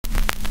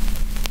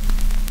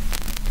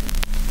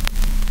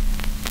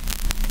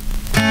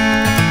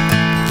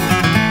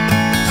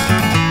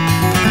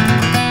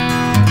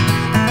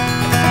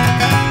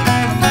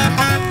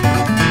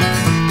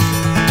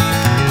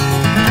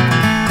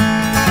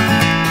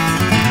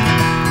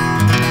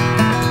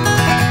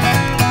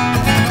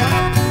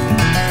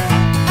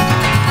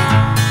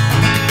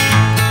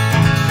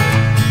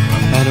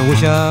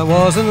wish I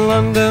was in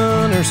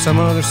London or some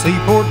other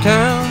seaport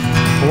town.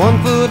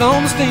 1 foot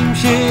on the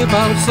steamship,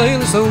 I would sail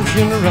this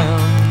ocean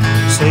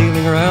around.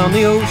 Sailing around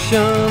the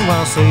ocean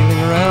while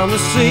sailing around the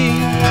sea.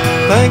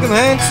 Think of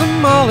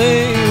handsome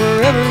Molly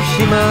wherever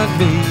she might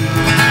be.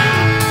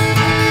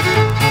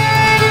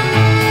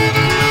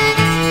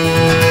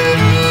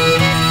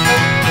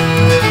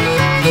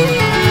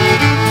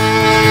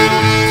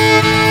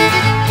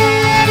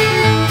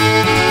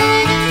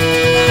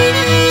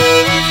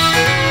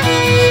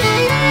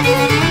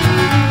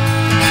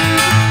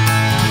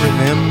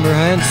 Remember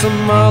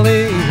handsome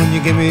Molly when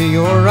you give me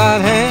your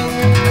right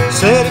hand.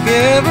 Said if you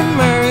ever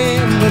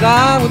married that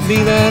I would be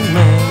that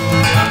man.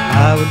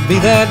 I would be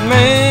that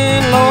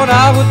man, Lord,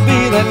 I would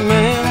be that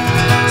man.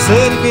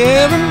 Said if you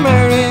ever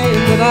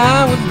married that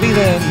I would be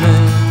that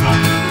man.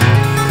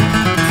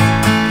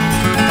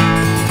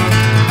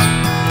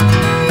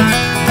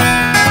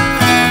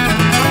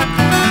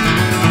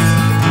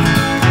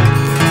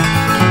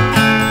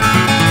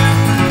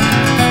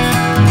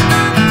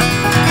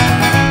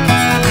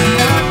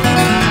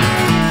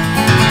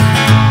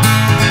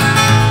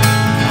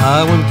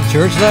 I went to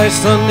church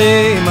last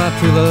Sunday, my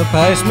true love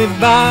passed me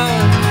by.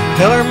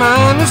 Tell her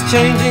mine was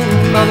changing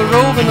by the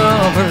roving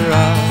of her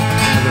eye.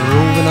 The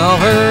roving of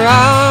her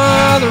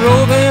eye, the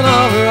roving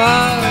of her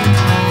eye.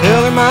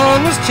 Tell her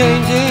mine was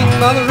changing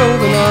by the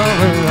roving of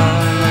her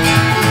eye.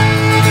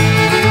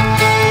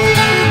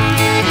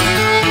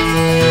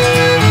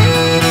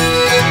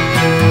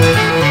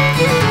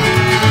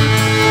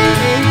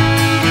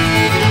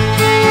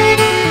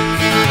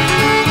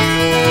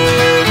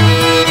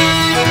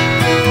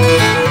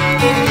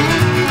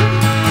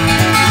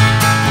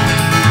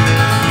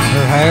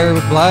 Hair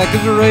was black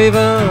as a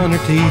raven,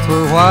 her teeth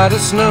were white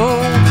as snow.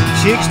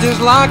 Cheeks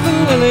just like the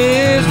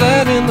lilies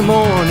that in the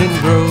morning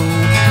grow.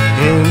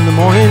 In the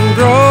morning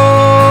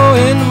grow,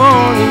 in the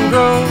morning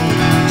grow.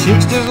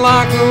 Cheeks just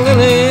like the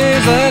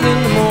lilies that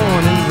in the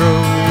morning grow.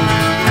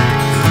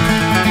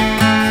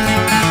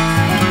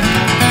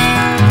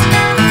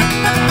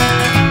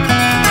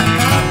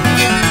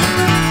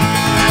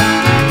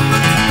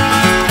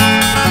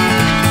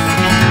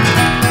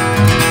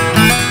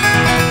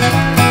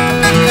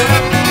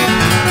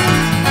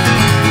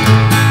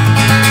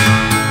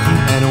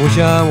 Wish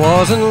I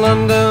was in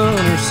London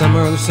or some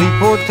other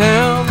seaport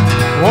town.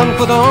 1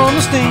 foot on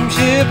the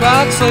steamship,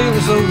 I'd sail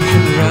this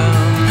ocean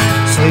round.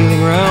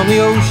 Sailing around the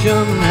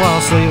ocean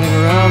while sailing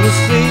around the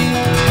sea.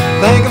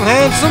 Think of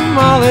handsome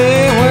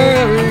Molly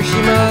wherever she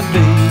might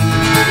be.